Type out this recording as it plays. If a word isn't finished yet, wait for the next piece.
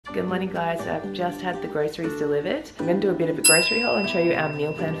Good morning guys, I've just had the groceries delivered. I'm going to do a bit of a grocery haul and show you our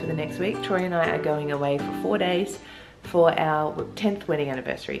meal plan for the next week. Troy and I are going away for 4 days for our 10th wedding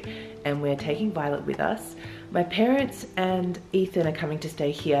anniversary and we're taking Violet with us. My parents and Ethan are coming to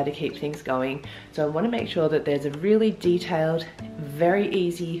stay here to keep things going, so I want to make sure that there's a really detailed, very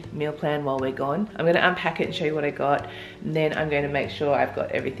easy meal plan while we're gone. I'm going to unpack it and show you what I got, and then I'm going to make sure I've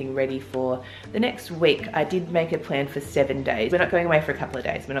got everything ready for the next week. I did make a plan for 7 days. We're not going away for a couple of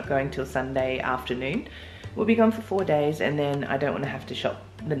days. We're not going till Sunday afternoon. We'll be gone for 4 days and then I don't want to have to shop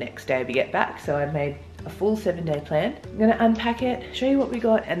the next day we get back, so I've made a full 7-day plan. I'm gonna unpack it, show you what we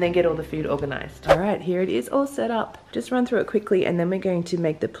got, and then get all the food organized. All right, here it is all set up. Just run through it quickly and then we're going to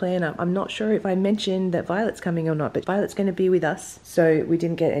make the plan up. I'm not sure if I mentioned that Violet's coming or not, but Violet's gonna be with us, so we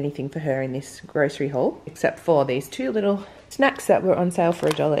didn't get anything for her in this grocery haul, except for these 2 little snacks that were on sale for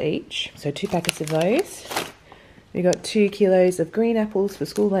 $1 each. So 2 packets of those. We got 2 kilos of green apples for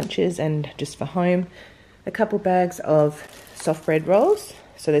school lunches and just for home. A couple bags of soft bread rolls,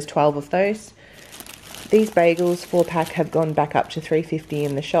 so there's 12 of those. These bagels, 4-pack, have gone back up to $3.50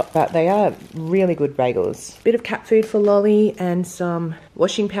 in the shop, but they are really good bagels. Bit of cat food for Lolly and some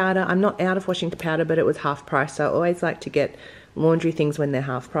washing powder. I'm not out of washing powder, but it was half price, so I always like to get laundry things when they're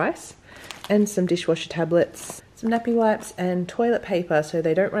half price. And some dishwasher tablets, some nappy wipes and toilet paper so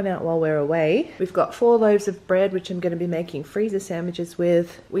they don't run out while we're away. We've got 4 loaves of bread, which I'm going to be making freezer sandwiches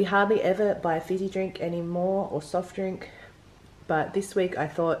with. We hardly ever buy a fizzy drink anymore or soft drink, but this week I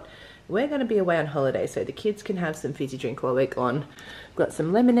thought we're going to be away on holiday so the kids can have some fizzy drink while we're gone. We've got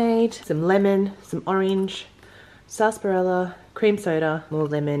some lemonade, some lemon, some orange, sarsaparilla, cream soda, more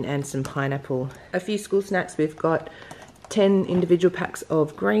lemon and some pineapple. A few school snacks. We've got 10 individual packs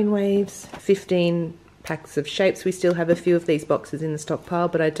of Green Waves, 15 packs of Shapes. We still have a few of these boxes in the stockpile,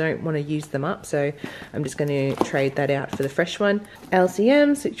 but I don't want to use them up, so I'm just going to trade that out for the fresh one.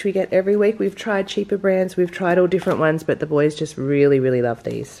 LCMs, which we get every week. We've tried cheaper brands, we've tried all different ones, but the boys just really love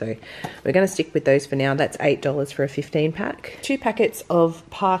these, so we're going to stick with those for now. That's $8 for a 15 pack. 2 packets of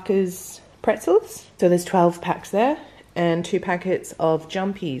Parker's pretzels, so there's 12 packs there, and 2 packets of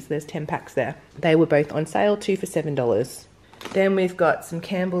Jumpies, there's 10 packs there. They were both on sale, 2 for $7. Then we've got some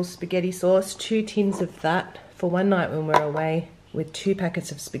Campbell's spaghetti sauce, 2 tins of that for one night when we're away, with 2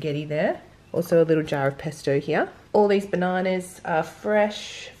 packets of spaghetti there. Also a little jar of pesto here. All these bananas are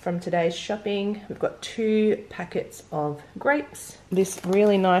fresh from today's shopping. We've got 2 packets of grapes, this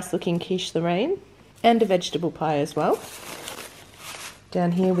really nice looking quiche Lorraine, and a vegetable pie as well.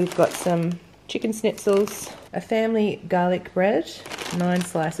 Down here we've got some chicken schnitzels, a family garlic bread, 9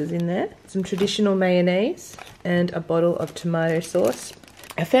 slices in there, some traditional mayonnaise, and a bottle of tomato sauce.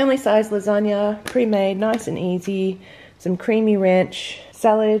 A family size lasagna, pre-made, nice and easy, some creamy ranch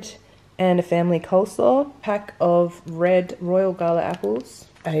salad, and a family coleslaw, pack of red royal gala apples,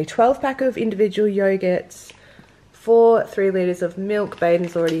 a 12 pack of individual yogurts, 4 3 litres of milk.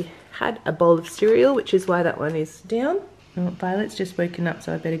 Baden's already had a bowl of cereal, which is why that one is down. Oh, Violet's just woken up,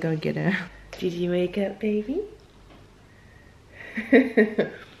 so I better go and get her. Did you wake up, baby?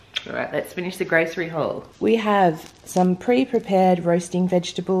 All right, let's finish the grocery haul. We have some pre-prepared roasting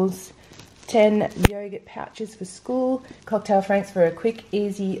vegetables, 10 yogurt pouches for school, cocktail franks for a quick,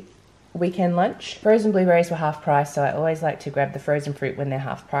 easy weekend lunch. Frozen blueberries were half price, so I always like to grab the frozen fruit when they're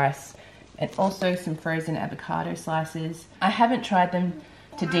half price. And also some frozen avocado slices. I haven't tried them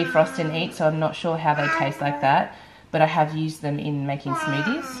to defrost and eat, so I'm not sure how they taste like that, but I have used them in making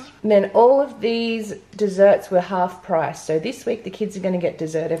smoothies. And then all of these desserts were half price. So this week the kids are going to get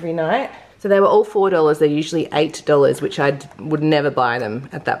dessert every night. So they were all $4. They're usually $8, which I would never buy them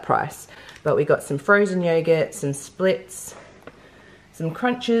at that price. But we got some frozen yogurt, some splits, some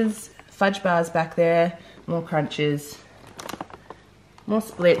crunches, fudge bars back there, more crunches, more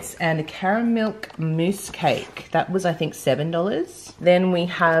splits, and a caramel mousse cake. That was, I think, $7. Then we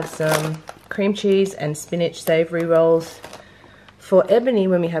have some cream cheese and spinach savory rolls. For Ebony,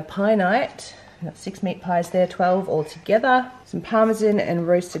 when we have pie night, we've got 6 meat pies there, 12 all together. Some parmesan and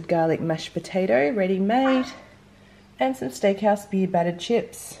roasted garlic mashed potato, ready made. And some Steakhouse beer battered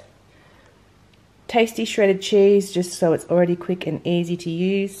chips. Tasty shredded cheese, just so it's already quick and easy to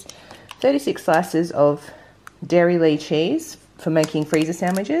use. 36 slices of Dairy Lee cheese for making freezer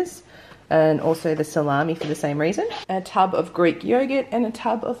sandwiches. And also the salami for the same reason. A tub of Greek yogurt and a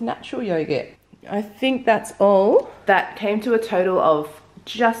tub of natural yogurt. I think that's all. That came to a total of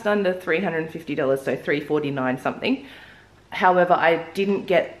just under $350, so $349 something. However, I didn't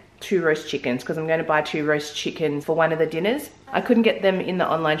get 2 roast chickens because I'm going to buy 2 roast chickens for one of the dinners. I couldn't get them in the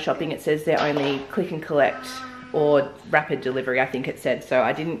online shopping. It says they're only click and collect or rapid delivery, I think it said. So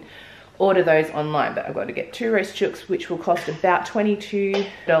I didn't order those online, but I've got to get 2 roast chooks, which will cost about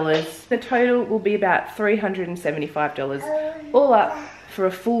 $22. The total will be about $375 all up for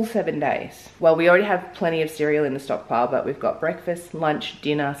a full 7 days. Well, we already have plenty of cereal in the stockpile, but we've got breakfast, lunch,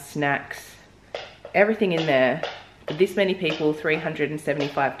 dinner, snacks, everything in there. For this many people,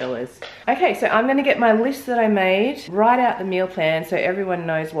 $375. Okay, so I'm gonna get my list that I made, write out the meal plan so everyone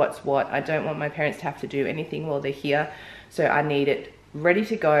knows what's what. I don't want my parents to have to do anything while they're here, so I need it ready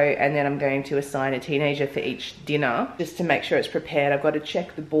to go, and then I'm going to assign a teenager for each dinner just to make sure it's prepared. I've got to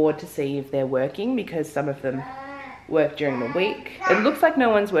check the board to see if they're working because some of them work during the week. It looks like no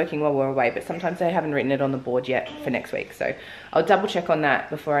one's working while we're away, but sometimes they haven't written it on the board yet for next week, so I'll double check on that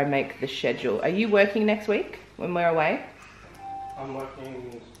before I make the schedule. Are you working next week when we're away? I'm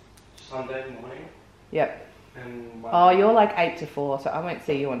working Sunday morning. Yep. And oh, you're like 8 to 4, so I won't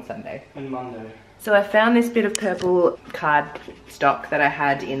see you on Sunday. And Monday. So I found this bit of purple card stock that I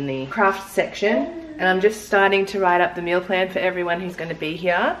had in the craft section, and I'm just starting to write up the meal plan for everyone who's going to be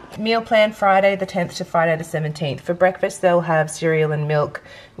here. Meal plan Friday the 10th to Friday the 17th. For breakfast they'll have cereal and milk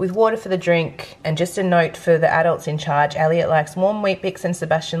with water for the drink, and just a note for the adults in charge, Elliot likes warm wheat bix and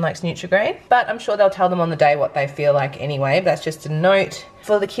Sebastian likes Nutri-Grain, but I'm sure they'll tell them on the day what they feel like anyway. That's just a note.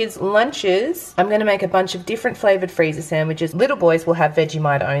 For the kids' lunches, I'm going to make a bunch of different flavoured freezer sandwiches. Little boys will have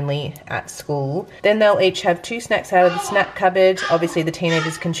Vegemite only at school. Then they'll each have 2 snacks out of the snack cupboard. Obviously the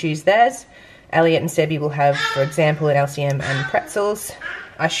teenagers can choose theirs. Elliot and Sebi will have, for example, an LCM and pretzels.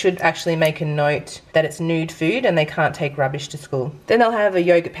 I should actually make a note that it's nude food and they can't take rubbish to school. Then they'll have a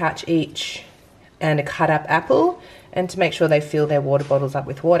yogurt pouch each and a cut up apple, and to make sure they fill their water bottles up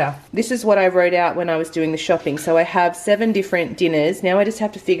with water. This is what I wrote out when I was doing the shopping. So I have 7 different dinners. Now I just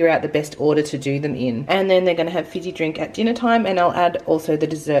have to figure out the best order to do them in. And then they're gonna have fizzy drink at dinner time, and I'll add also the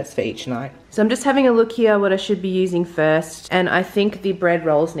desserts for each night. So I'm just having a look here what I should be using first, and I think the bread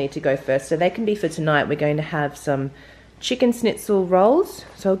rolls need to go first. So they can be for tonight. We're going to have some chicken schnitzel rolls,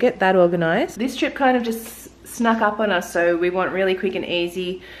 so I'll get that organized. This trip kind of just snuck up on us, so we want really quick and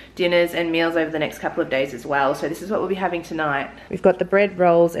easy dinners and meals over the next couple of days as well. So this is what we'll be having tonight. We've got the bread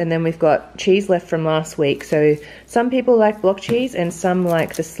rolls, and then we've got cheese left from last week. So some people like block cheese and some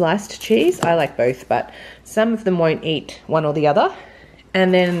like the sliced cheese. I like both, but some of them won't eat one or the other.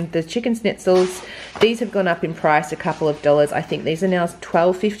 And then the chicken schnitzels, these have gone up in price a couple of dollars. I think these are now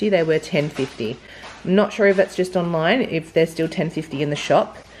 $12.50, they were $10.50. I'm not sure if that's just online, if they're still $10.50 in the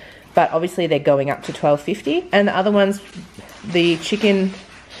shop, but obviously they're going up to $12.50. And the other ones, the chicken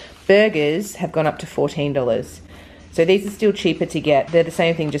burgers, have gone up to $14. So these are still cheaper to get. They're the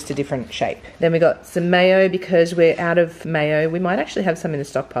same thing, just a different shape. Then we got some mayo because we're out of mayo. We might actually have some in the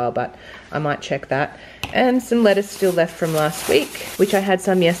stockpile, but I might check that. And some lettuce still left from last week, which I had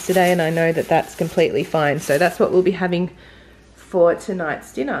some yesterday, and I know that that's completely fine. So that's what we'll be having for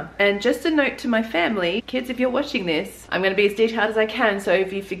tonight's dinner. And just a note to my family, kids, if you're watching this, I'm going to be as detailed as I can, so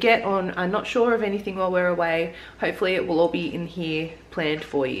if you forget on I'm not sure of anything while we're away, hopefully it will all be in here planned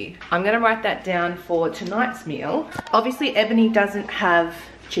for you. I'm going to write that down for tonight's meal. Obviously Ebony doesn't have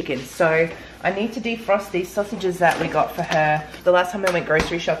chicken, so I need to defrost these sausages that we got for her the last time I went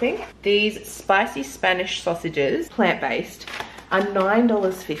grocery shopping. These spicy Spanish sausages, plant-based, are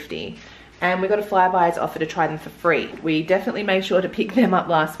 $9.50. And we got a Flybuys offer to try them for free. We definitely made sure to pick them up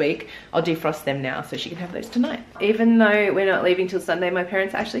last week. I'll defrost them now so she can have those tonight. Even though we're not leaving till Sunday, my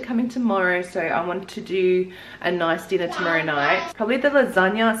parents are actually coming tomorrow, so I want to do a nice dinner tomorrow night. Probably the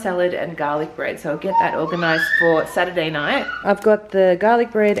lasagna, salad, and garlic bread, so I'll get that organized for Saturday night. I've got the garlic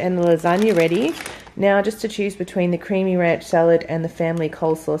bread and the lasagna ready. Now just to choose between the creamy ranch salad and the family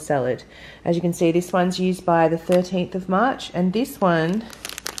coleslaw salad. As you can see, this one's used by the 13th of March, and this one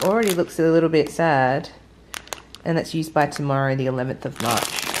already looks a little bit sad, and that's used by tomorrow, the 11th of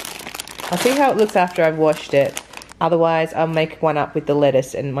March. I'll see how it looks after I've washed it. Otherwise I'll make one up with the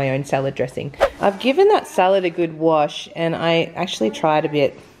lettuce and my own salad dressing. I've given that salad a good wash, and I actually tried a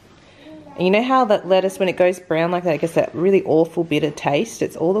bit. And you know how that lettuce, when it goes brown like that, it gets that really awful bitter taste?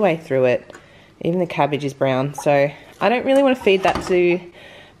 It's all the way through it. Even the cabbage is brown, so I don't really want to feed that to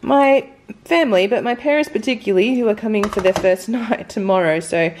my family, but my parents particularly, who are coming for their first night tomorrow.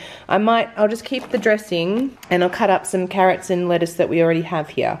 So I'll just keep the dressing, and I'll cut up some carrots and lettuce that we already have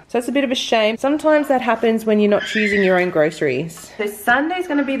here. So it's a bit of a shame. Sometimes that happens when you're not choosing your own groceries. So Sunday's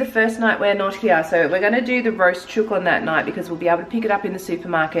going to be the first night we're not here, so we're going to do the roast chook on that night because we'll be able to pick it up in the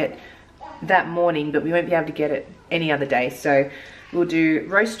supermarket that morning, but we won't be able to get it any other day. So we'll do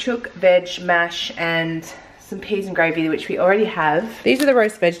roast chook, veg, mash, and some peas and gravy, which we already have. These are the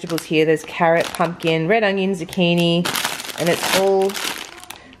roast vegetables here. There's carrot, pumpkin, red onion, zucchini, and it's all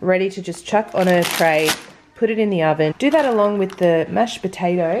ready to just chuck on a tray, put it in the oven. Do that along with the mashed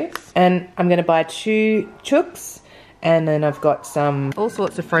potatoes. And I'm gonna buy 2 chooks, and then I've got all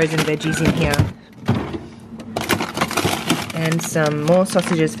sorts of frozen veggies in here. And some more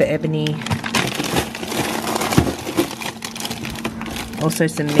sausages for Ebony. Also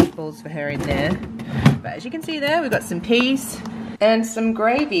some meatballs for her in there. But as you can see there, we've got some peas and some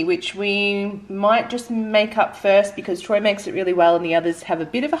gravy, which we might just make up first because Troy makes it really well and the others have a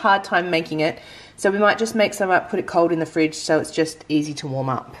bit of a hard time making it. So we might just make some up, put it cold in the fridge so it's just easy to warm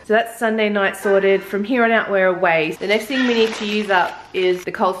up. So that's Sunday night sorted. From here on out, we're away. The next thing we need to use up is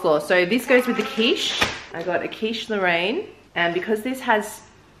the coleslaw. So this goes with the quiche. I got a quiche Lorraine, and because this has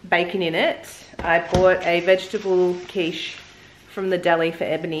bacon in it, I bought a vegetable quiche from the deli for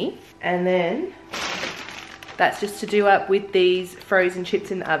Ebony, and then that's just to do up with these frozen chips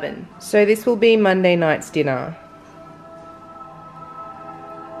in the oven. So this will be Monday night's dinner.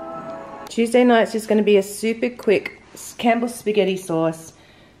 Tuesday night's just going to be a super quick Campbell's spaghetti sauce,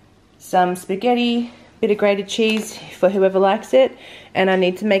 some spaghetti, bit of grated cheese for whoever likes it, and I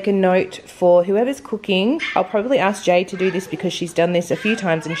need to make a note for whoever's cooking. I'll probably ask Jay to do this because she's done this a few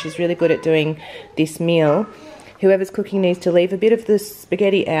times and she's really good at doing this meal. Whoever's cooking needs to leave a bit of the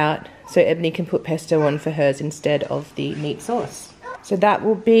spaghetti out so Ebony can put pesto on for hers instead of the meat sauce. So that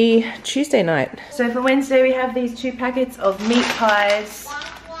will be Tuesday night. So for Wednesday we have these 2 packets of meat pies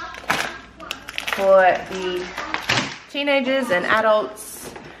for the teenagers and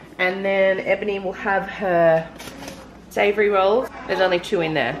adults, and then Ebony will have her savoury rolls. There's only 2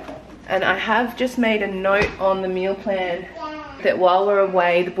 in there. And I have just made a note on the meal plan that while we're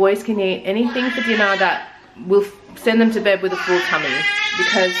away, the boys can eat anything for dinner that will send them to bed with a full tummy,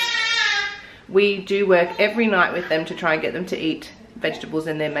 because we do work every night with them to try and get them to eat vegetables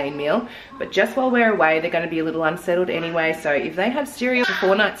in their main meal. But just while we're away, they're going to be a little unsettled anyway, so if they have cereal for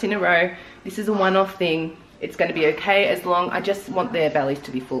 4 nights in a row, this is a one-off thing. It's going to be okay as long, I just want their bellies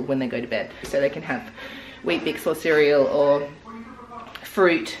to be full when they go to bed, so they can have Wheat Bix or cereal or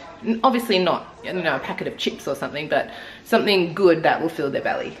fruit. Obviously not, you know, a packet of chips or something, but something good that will fill their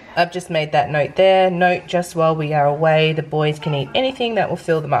belly. I've just made that note there. Note, just while we are away, the boys can eat anything that will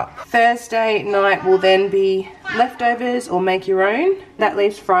fill them up. Thursday night will then be leftovers or make your own. That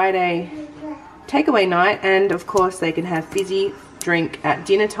leaves Friday takeaway night, and of course they can have fizzy drink at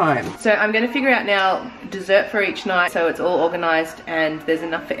dinner time. So I'm going to figure out now dessert for each night so it's all organised and there's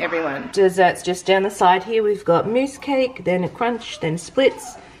enough for everyone. Desserts just down the side here. We've got mousse cake, then a crunch, then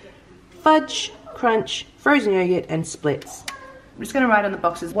splits, fudge, crunch, frozen yogurt and splits. I'm just going to write on the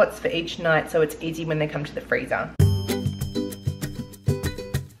boxes what's for each night so it's easy when they come to the freezer.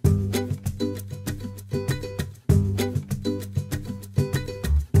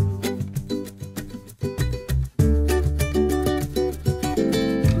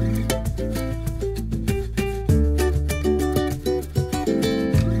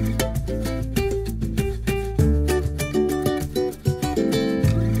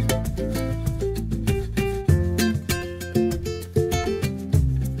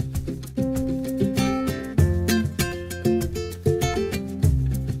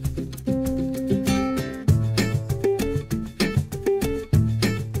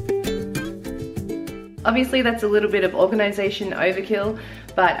 Obviously that's a little bit of organisation overkill,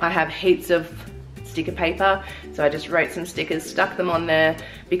 but I have heaps of sticker paper, so I just wrote some stickers, stuck them on there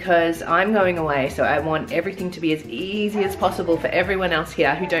because I'm going away, so I want everything to be as easy as possible for everyone else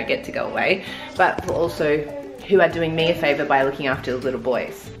here who don't get to go away, but also who are doing me a favour by looking after the little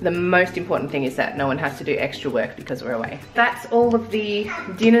boys. The most important thing is that no one has to do extra work because we're away. That's all of the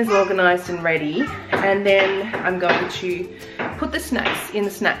dinners organised and ready, and then I'm going to put the snacks in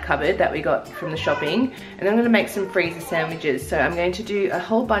the snack cupboard that we got from the shopping, and I'm going to make some freezer sandwiches. So I'm going to do a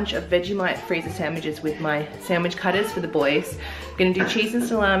whole bunch of Vegemite freezer sandwiches with my sandwich cutters for the boys. I'm going to do cheese and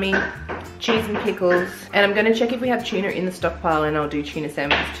salami, cheese and pickles, and I'm going to check if we have tuna in the stockpile, and I'll do tuna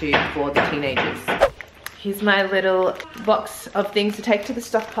sandwiches too for the teenagers. Here's my little box of things to take to the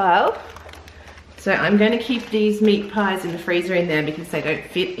stockpile. So I'm going to keep these meat pies in the freezer in there because they don't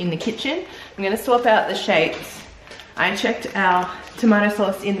fit in the kitchen. I'm going to swap out the shapes. I checked our tomato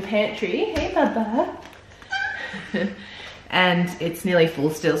sauce in the pantry. Hey, Bubba. And it's nearly full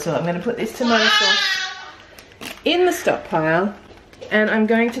still, so I'm going to put this tomato sauce in the stockpile. And I'm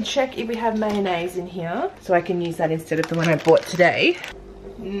going to check if we have mayonnaise in here, so I can use that instead of the one I bought today.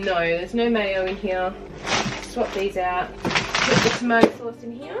 No, there's no mayo in here. Swap these out. Put the tomato sauce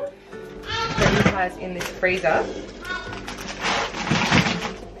in here. Put these guys in this freezer.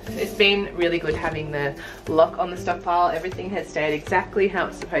 It's been really good having the lock on the stockpile. Everything has stayed exactly how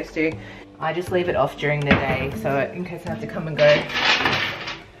it's supposed to. I just leave it off during the day, so in case I have to come and go.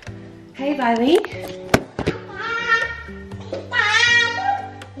 Hey, Viley.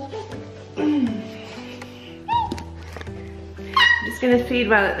 gonna feed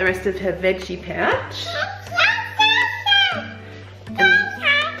Violet the rest of her veggie pouch.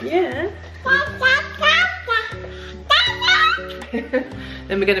 Yeah.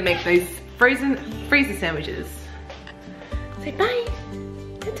 Then we're gonna make those freezer sandwiches. Say bye.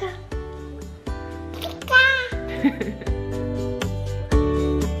 Ta-ta.